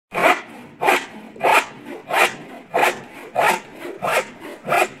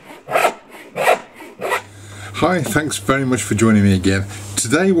Hi, thanks very much for joining me again.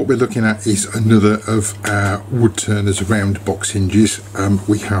 Today what we're looking at is another of our wood turners round box hinges.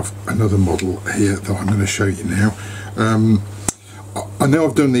 We have another model here that I'm going to show you now. I know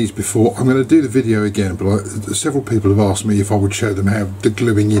I've done these before. I'm going to do the video again, but several people have asked me if I would show them how the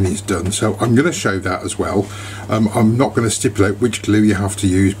gluing in is done, so I'm going to show that as well. I'm not going to stipulate which glue you have to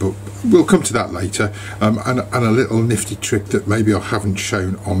use, but we'll come to that later. And a little nifty trick that maybe I haven't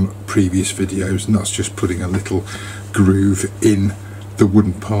shown on previous videos, and that's just putting a little groove in the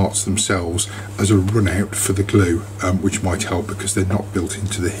wooden parts themselves as a run out for the glue, which might help because they're not built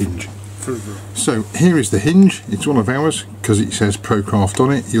into the hinge. So here is the hinge. It's one of ours because it says Prokraft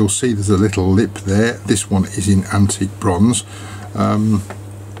on it. You'll see there's a little lip there. This one is in antique bronze.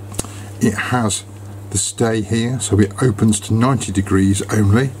 It has the stay here, so it opens to 90 degrees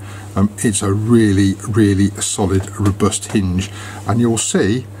only. It's a really solid, robust hinge, and you'll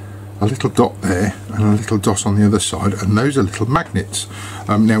see a little dot there and a little dot on the other side, and those are little magnets.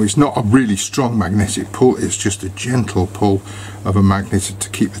 Now it's not a really strong magnetic pull, it's just a gentle pull of a magnet to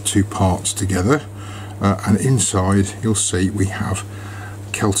keep the two parts together. And inside you'll see we have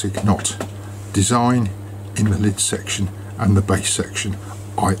Celtic knot design in the lid section and the base section.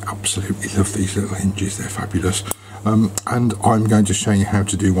 I absolutely love these little hinges, they're fabulous. And I'm going to show you how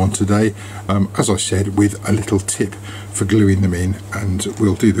to do one today, as I said, with a little tip for gluing them in, and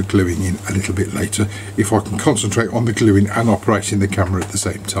we'll do the gluing in a little bit later if I can concentrate on the gluing and operating the camera at the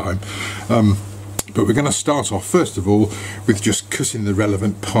same time. But we're going to start off first of all with just cutting the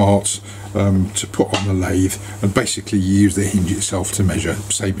relevant parts to put on the lathe, and basically use the hinge itself to measure,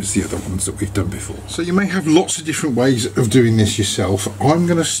 same as the other ones that we've done before. So you may have lots of different ways of doing this yourself. I'm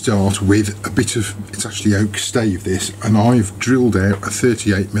going to start with a bit of, it's actually oak stave this, and I've drilled out a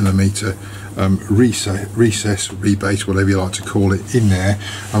 38mm recess, rebate, whatever you like to call it, in there,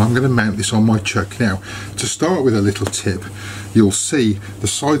 and I'm going to mount this on my chuck. Now, to start with a little tip, you'll see the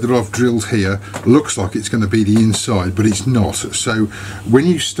side that I've drilled here looks like it's going to be the inside, but it's not. So when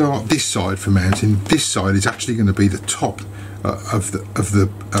you start this side for mounting, this side is actually going to be the top of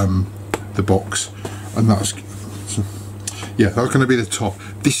the box, and that's going to be the top.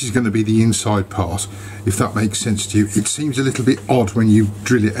 This is going to be the inside part, if that makes sense to you. It seems a little bit odd when you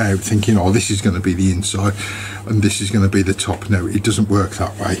drill it out thinking, oh, this is going to be the inside and this is going to be the top. No, it doesn't work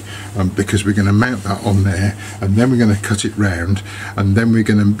that way, because we're going to mount that on there, and then we're going to cut it round, and then we're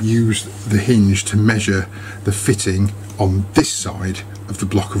going to use the hinge to measure the fitting on this side of the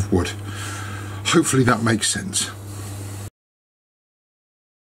block of wood. Hopefully that makes sense.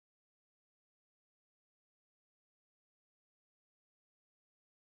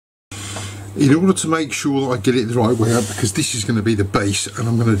 In order to make sure that I get it the right way up, because this is going to be the base and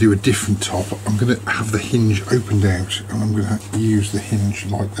I'm going to do a different top, I'm going to have the hinge opened out, and I'm going to use the hinge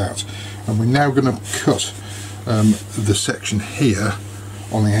like that. And we're now going to cut the section here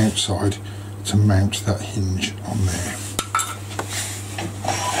on the outside to mount that hinge on there.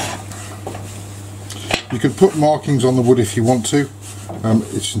 You can put markings on the wood if you want to,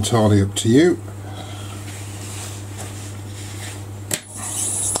 it's entirely up to you.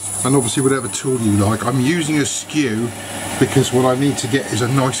 And obviously whatever tool you like. I'm using a skew because what I need to get is a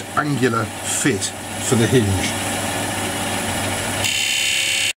nice angular fit for the hinge.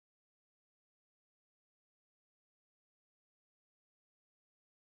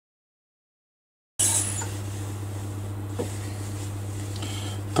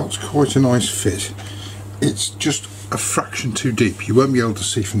 That's quite a nice fit. It's just a fraction too deep. You won't be able to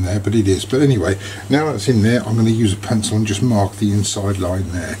see from there, but it is. But anyway, now that's in there, I'm going to use a pencil and just mark the inside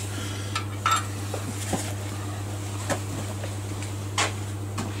line there.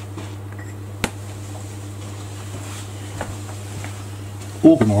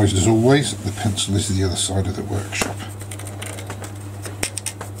 Organised as always, the pencil is the other side of the workshop.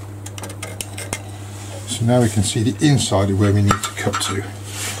 So now we can see the inside of where we need to cut to.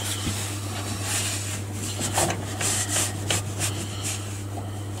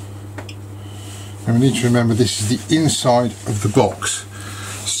 And we need to remember this is the inside of the box,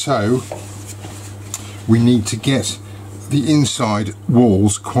 so we need to get the inside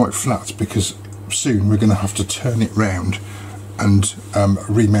walls quite flat, because soon we're going to have to turn it round and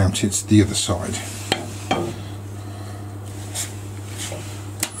remount it to the other side.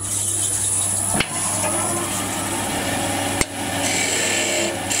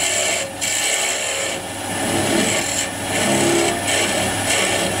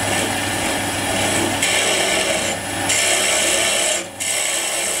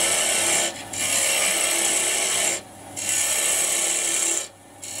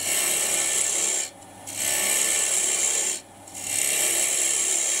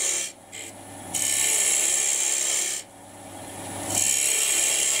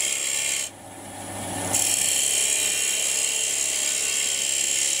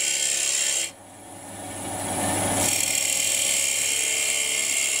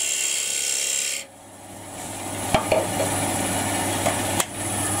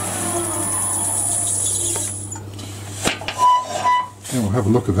 we'll have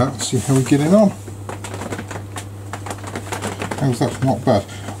a look at that and see how we're getting on. How's that? Not bad.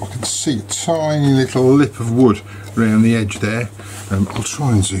 I can see a tiny little lip of wood around the edge there. I'll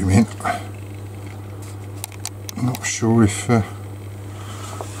try and zoom in. I'm not sure if you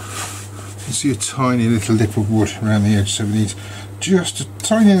can see a tiny little lip of wood around the edge, so we need just a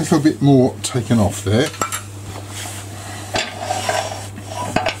tiny little bit more taken off there.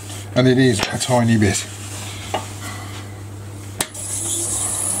 And it is a tiny bit.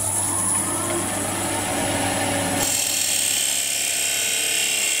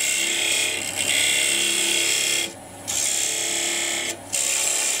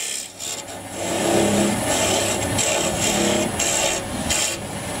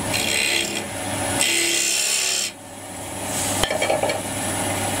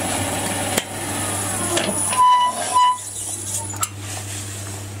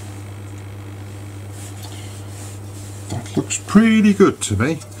 Looks pretty good to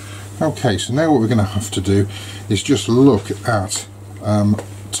me. Okay, so now what we're going to have to do is just look at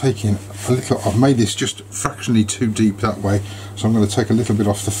taking a little. I've made this just fractionally too deep that way, so I'm going to take a little bit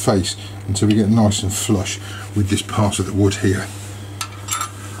off the face until we get nice and flush with this part of the wood here.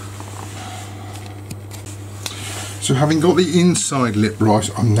 So having got the inside lip right,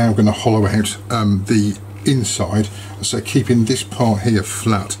 I'm now going to hollow out the inside, so keeping this part here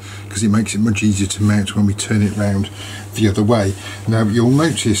flat because it makes it much easier to mount when we turn it round the other way. Now you'll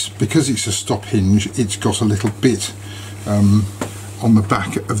notice, because it's a stop hinge, it's got a little bit on the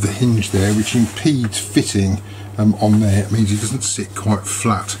back of the hinge there which impedes fitting on there. It means it doesn't sit quite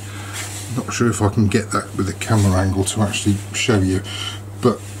flat. I'm not sure if I can get that with the camera angle to actually show you,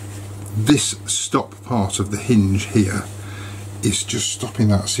 but this stop part of the hinge here is just stopping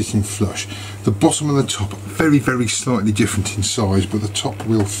that sitting flush. The bottom and the top very, very slightly different in size, but the top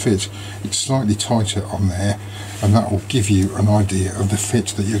will fit. It's slightly tighter on there, and that will give you an idea of the fit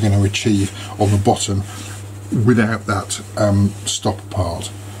that you're going to achieve on the bottom without that stop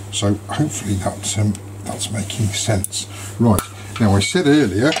part. So hopefully that's making sense. Right, now I said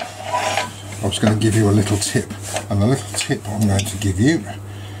earlier I was going to give you a little tip, and the little tip I'm going to give you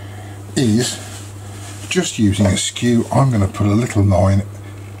is, just using a skew, I'm going to put a little line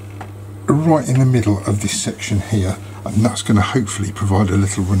right in the middle of this section here, and that's going to hopefully provide a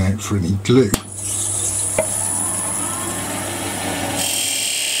little run out for any glue.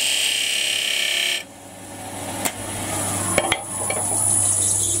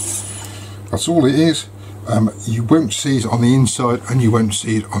 That's all it is. You won't see it on the inside and you won't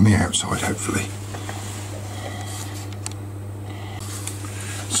see it on the outside, hopefully.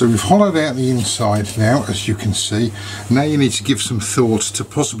 So we've hollowed out the inside now, as you can see. Now you need to give some thought to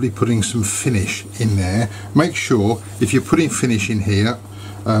possibly putting some finish in there. Make sure, if you're putting finish in here,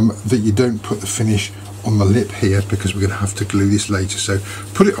 that you don't put the finish on the lip here, because we're going to have to glue this later. So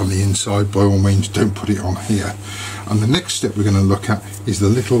put it on the inside by all means, don't put it on here. And the next step we're going to look at is the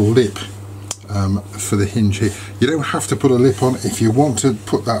little lip for the hinge here. You don't have to put a lip on. If you want to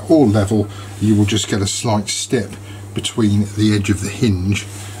put that all level, you will just get a slight step between the edge of the hinge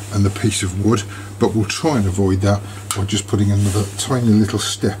and the piece of wood, but we'll try and avoid that by just putting another tiny little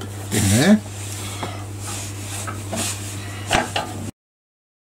step in there.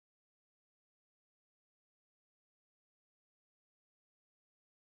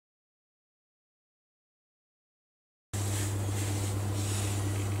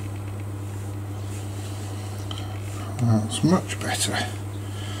 That's much better.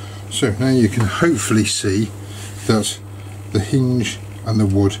 So now you can hopefully see that the hinge and the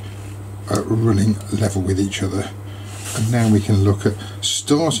wood are running level with each other, and now we can look at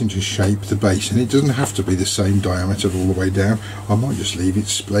starting to shape the base, and it doesn't have to be the same diameter all the way down. I might just leave it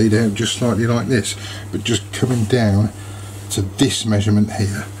splayed out just slightly like this, but just coming down to this measurement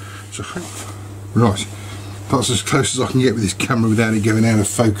here. So right, that's as close as I can get with this camera without it going out of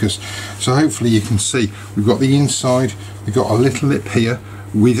focus. So hopefully you can see we've got the inside, we've got a little lip here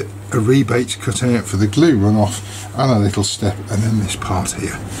with a rebate cut out for the glue runoff, and a little step, and then this part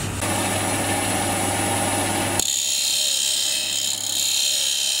here.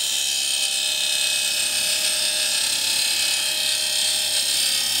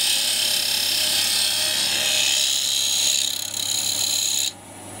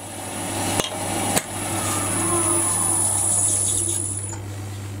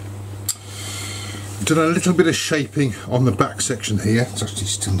 Done a little bit of shaping on the back section here. It's actually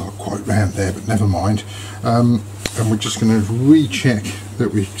still not quite round there, but never mind. And we're just going to recheck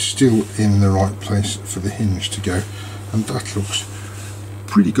that we're still in the right place for the hinge to go, and that looks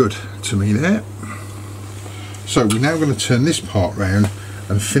pretty good to me there. So we're now going to turn this part round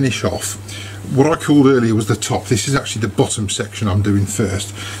and finish off what I called earlier was the top. This is actually the bottom section I'm doing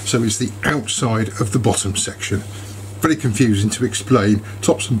first. So it's the outside of the bottom section. Very confusing to explain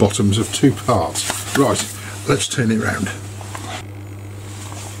tops and bottoms of two parts. Right, let's turn it round.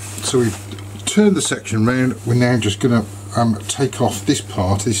 So we've turned the section round. We're now just going to take off this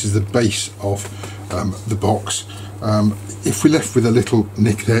part. This is the base of the box. If we're left with a little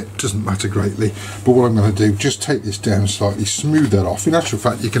nick there, it doesn't matter greatly, but what I'm going to do, just take this down slightly, smooth that off. In actual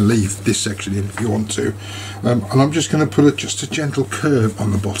fact, you can leave this section in if you want to, and I'm just going to put just a gentle curve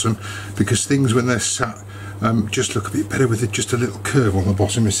on the bottom, because things when they're sat just look a bit better with just a little curve on the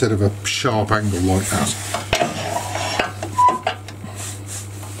bottom instead of a sharp angle like that.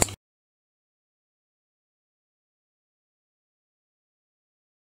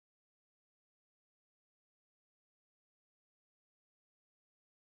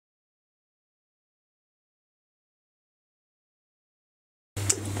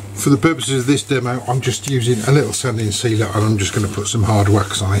 For the purposes of this demo, I'm just using a little sanding sealer, and I'm just going to put some hard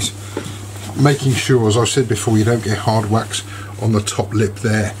wax on it, making sure, as I said before, you don't get hard wax on the top lip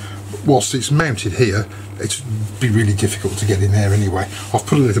there. Whilst it's mounted here, it'd be really difficult to get in there anyway. I've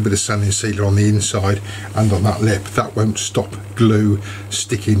put a little bit of sanding sealer on the inside and on that lip. That won't stop glue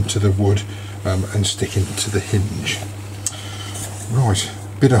sticking to the wood and sticking to the hinge. Right,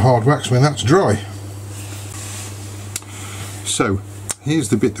 bit of hard wax when that's dry. So here's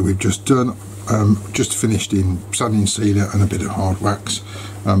the bit that we've just done, just finished in sanding sealer and a bit of hard wax.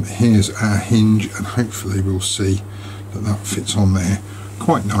 Here's our hinge, and hopefully we'll see that that fits on there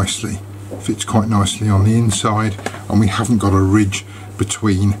quite nicely. Fits quite nicely on the inside, and we haven't got a ridge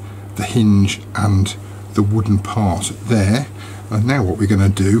between the hinge and the wooden part there. And now what we're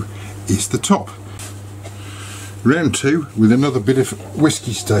going to do is the top. Round two with another bit of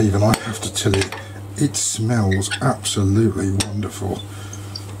whiskey stave, and I have to tell you, it smells absolutely wonderful.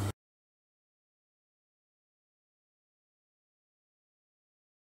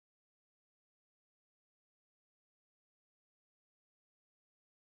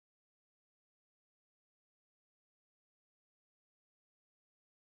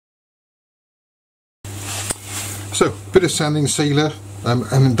 So, bit of sanding sealer,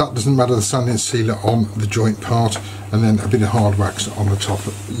 and that doesn't matter, the sanding sealer on the joint part, and then a bit of hard wax on the top.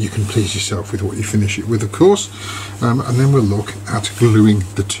 You can please yourself with what you finish it with, of course, and then we'll look at gluing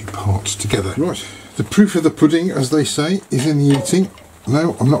the two parts together. Right, the proof of the pudding, as they say, is in the eating.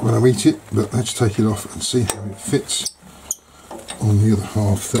 No, I'm not going to eat it, but let's take it off and see how it fits on the other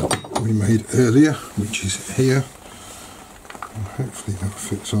half that we made earlier, which is here. And hopefully that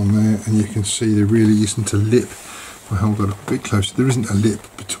fits on there, and you can see there really isn't a lip. I hold that up a bit closer. There isn't a lip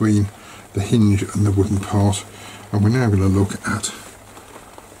between the hinge and the wooden part, and we're now going to look at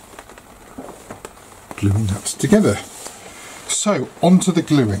gluing that together. So onto the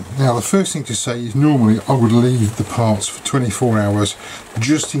gluing. Now the first thing to say is normally I would leave the parts for 24 hours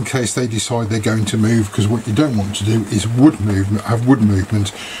just in case they decide they're going to move, because what you don't want to do is have wood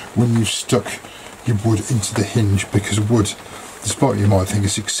movement when you've stuck your wood into the hinge, because wood, despite you might think,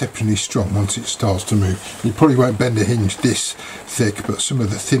 it's exceptionally strong once it starts to move. You probably won't bend a hinge this thick, but some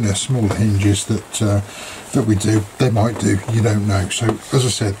of the thinner, smaller hinges that we do, they might do, you don't know. So as I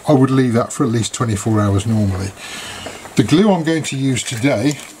said, I would leave that for at least 24 hours normally. The glue I'm going to use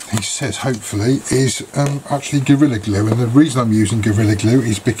today, he says hopefully, is actually Gorilla Glue, and the reason I'm using Gorilla Glue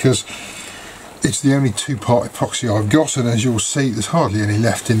is because it's the only two-part epoxy I've got, and as you'll see there's hardly any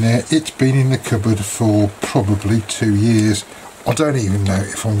left in there. It's been in the cupboard for probably 2 years. I don't even know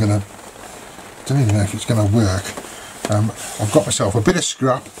if it's going to work. I've got myself a bit of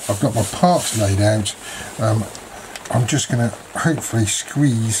scrap, I've got my parts laid out. I'm just going to hopefully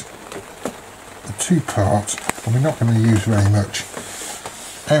squeeze the two parts, and we're not going to use very much,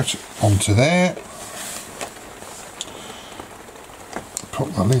 out onto there.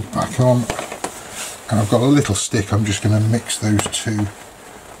 Put the lid back on, and I've got a little stick. I'm just going to mix those two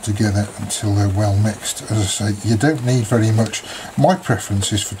together until they're well mixed. As I say, you don't need very much. My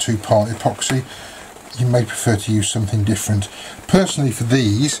preference is for two-part epoxy. You may prefer to use something different. Personally, for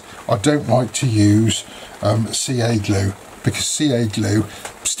these, I don't like to use CA glue, because CA glue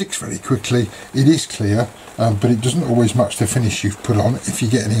sticks very quickly. It is clear, but it doesn't always match the finish you've put on. If you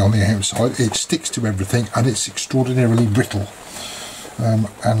get any on the outside, it sticks to everything, and it's extraordinarily brittle.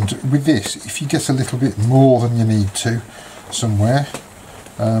 And with this, if you get a little bit more than you need to somewhere,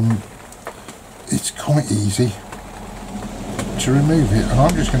 it's quite easy to remove it. And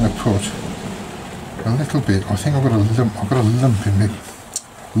I'm just going to put a little bit. I think I've got a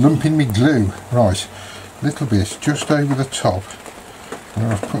lump in me glue. Right, a little bit just over the top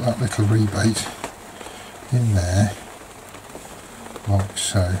where I've put that little rebate in there, like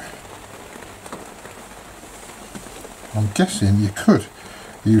so. I'm guessing you could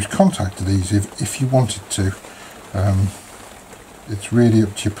use contact adhesive if you wanted to. It's really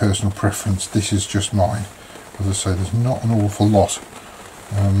up to your personal preference. This is just mine. As I say, there's not an awful lot.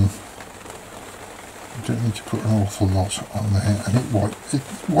 You don't need to put an awful lot on there, and it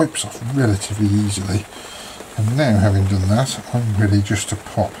wipes off relatively easily. And now, having done that, I'm ready just to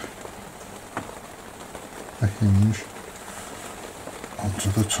pop the hinge onto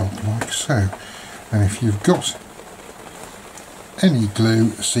the top like so. And if you've got any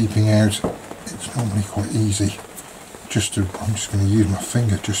glue seeping out, it's normally quite easy. I'm just going to use my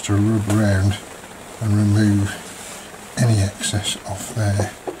finger just to rub around and remove any excess off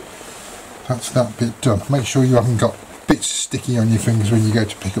there. That's that bit done. Make sure you haven't got bits sticky on your fingers when you go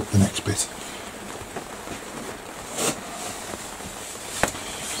to pick up the next bit.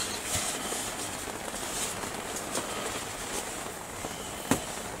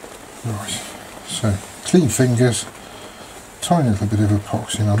 Right, so clean fingers, tiny little bit of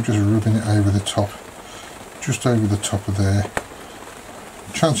epoxy, and I'm just rubbing it over the top, just over the top of there.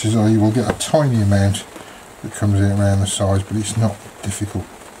 Chances are you will get a tiny amount that comes in around the sides, but it's not difficult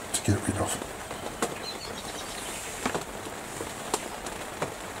to get rid of.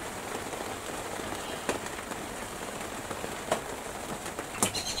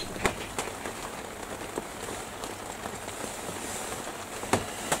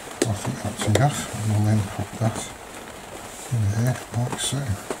 I think that's enough, and we'll then pop that in there like so.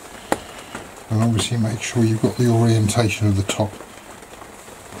 And obviously make sure you've got the orientation of the top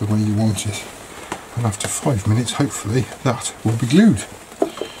the way you want it. And after 5 minutes, hopefully, that will be glued.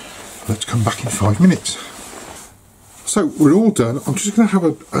 Let's come back in 5 minutes. So we're all done. I'm just going to have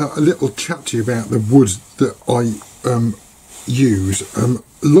a little chat to you about the wood that I use.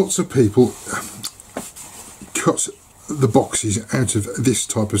 Lots of people cut the boxes out of this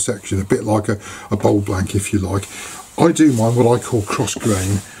type of section, a bit like a bowl blank, if you like. I do mine what I call cross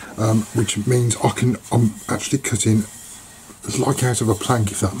grain, which means I'm actually cutting like out of a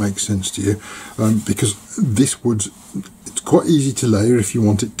plank, if that makes sense to you, because this wood, it's quite easy to layer if you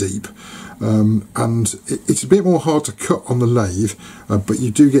want it deep, and it's a bit more hard to cut on the lathe, but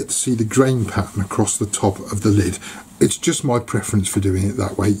you do get to see the grain pattern across the top of the lid. It's just my preference for doing it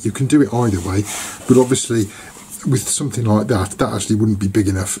that way. You can do it either way, but obviously with something like that, that actually wouldn't be big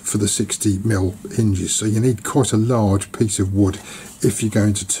enough for the 60mm hinges, so you need quite a large piece of wood if you're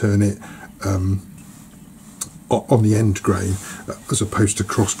going to turn it on the end grain as opposed to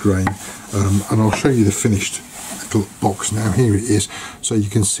cross grain. And I'll show you the finished little box now. Here it is, so you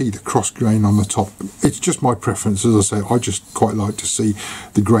can see the cross grain on the top. It's just my preference, as I say. I just quite like to see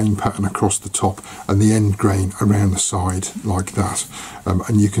the grain pattern across the top and the end grain around the side like that.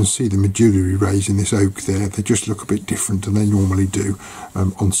 And you can see the medullary rays in this oak there. They just look a bit different than they normally do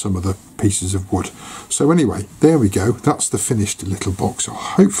on some of the pieces of wood. So anyway, there we go. That's the finished little box. I'll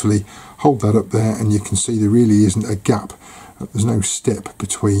hopefully hold that up there, and you can see there really isn't a gap. There's no step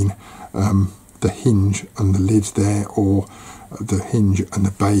between the hinge and the lid there, or the hinge and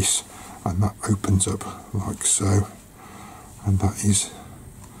the base, and that opens up like so, and that is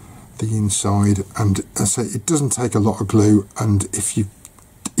the inside. And as I say, it doesn't take a lot of glue, and if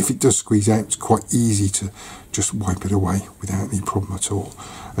it does squeeze out, it's quite easy to just wipe it away without any problem at all.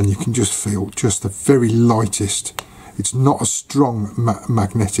 And you can just feel just the very lightest, it's not a strong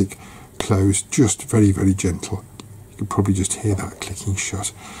magnetic close, just very, very gentle. You can probably just hear that clicking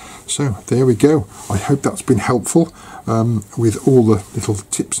shut. So there we go. I hope that's been helpful with all the little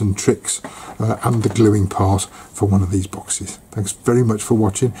tips and tricks and the gluing part for one of these boxes. Thanks very much for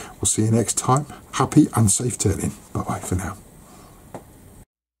watching. We'll see you next time. Happy and safe turning. Bye bye for now.